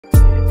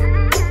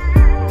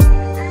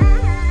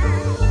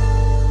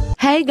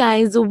Hey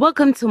guys,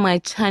 welcome to my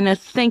channel.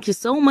 Thank you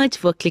so much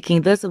for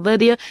clicking this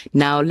video.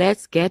 Now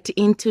let's get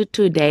into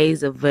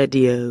today's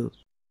video.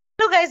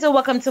 Hello guys,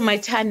 welcome to my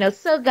channel.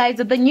 So guys,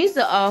 the news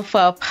of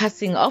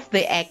passing of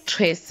the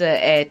actress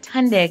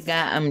Thandeka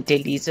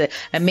Mdeliswa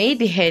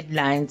made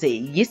headlines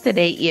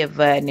yesterday,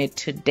 even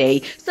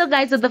today. So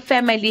guys, the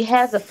family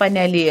has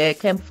finally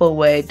come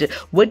forward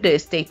with the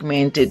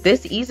statement.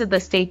 This is the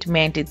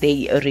statement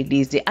they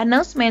released. The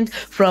announcement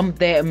from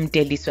the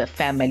Mdeliswa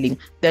family.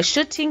 The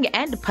shooting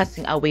and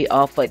passing away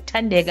of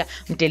Thandeka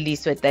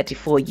Mdeliswa,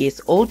 34 years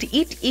old.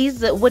 It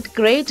is with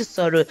great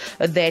sorrow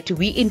that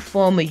we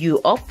inform you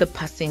of the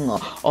passing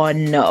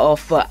on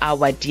of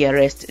our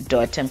dearest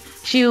daughter.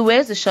 She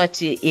was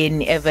shot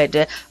in Eved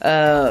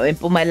in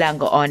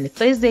Mpumalanga on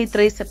Thursday,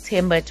 3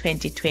 September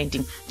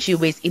 2020. She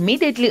was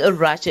immediately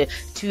rushed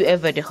to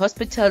Eved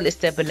Hospital,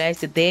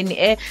 stabilized,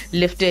 then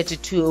lifted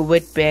to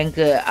Witbank,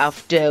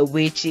 after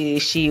which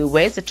she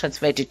was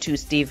transferred to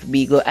Steve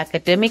Biko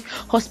Academic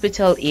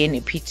Hospital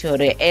in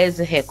Pretoria as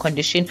her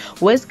condition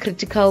was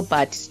critical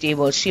but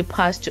stable. She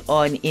passed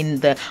on in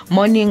the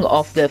morning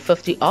of the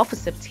 5th of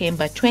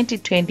September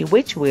 2020,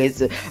 which was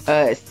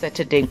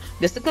Saturday.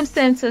 The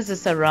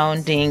circumstances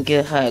surrounding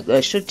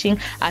her shooting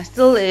are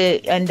still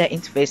under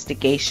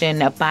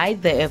investigation by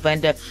the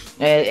event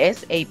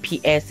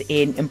SAPS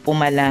in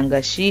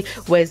Mpumalanga. She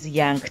was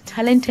young,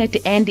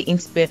 talented and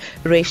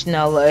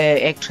inspirational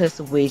actress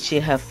which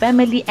her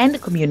family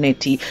and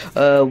community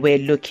were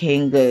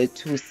looking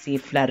to see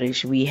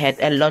flourish. We had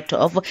a lot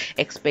of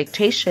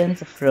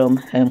expectations from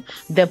her.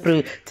 The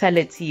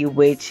brutality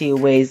which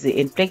was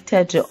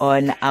inflicted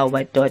on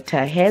our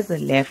daughter has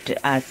left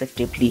us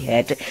deeply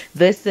hurt.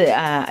 This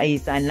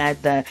is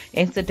another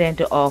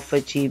incident of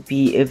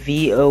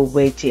GBV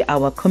which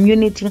our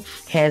community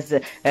has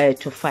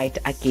to fight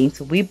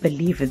against. We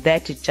believe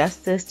that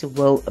justice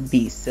will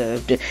be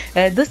served.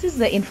 This is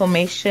the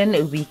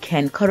information we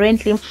can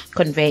currently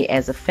convey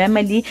as a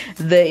family.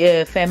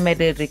 The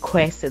family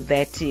requests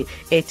that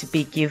it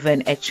be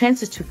given a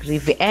chance to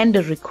grieve and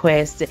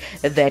request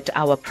that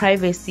our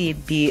privacy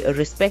be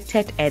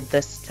respected at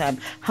this time.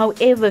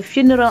 However,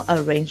 funeral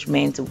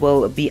arrangements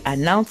will be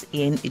announced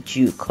in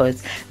due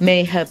course.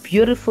 May her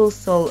beautiful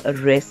soul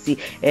rest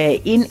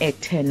in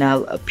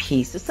eternal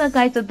peace. So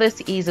guys,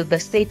 this is the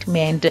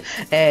statement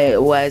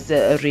was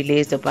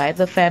released by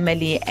the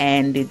family,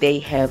 and they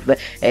have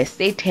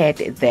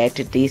stated that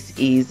this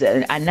is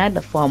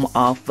another form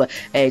of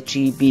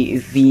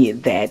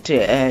GBV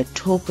that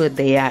took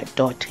their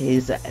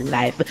daughter's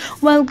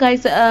life. Well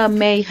guys,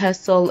 may her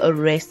soul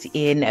rest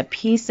in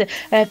peace.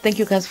 Thank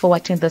you guys for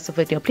watching this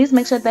video. Please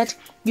make sure that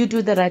you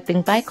do the right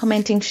thing by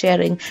commenting,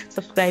 sharing,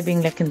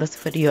 subscribing, liking this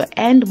video,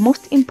 and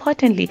most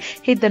importantly,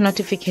 hit the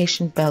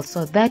notification bell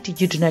so that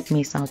you do not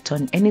miss out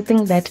on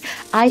anything that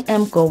I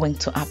am going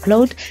to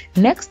upload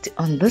next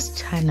on this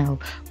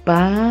channel.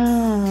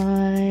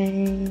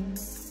 Bye.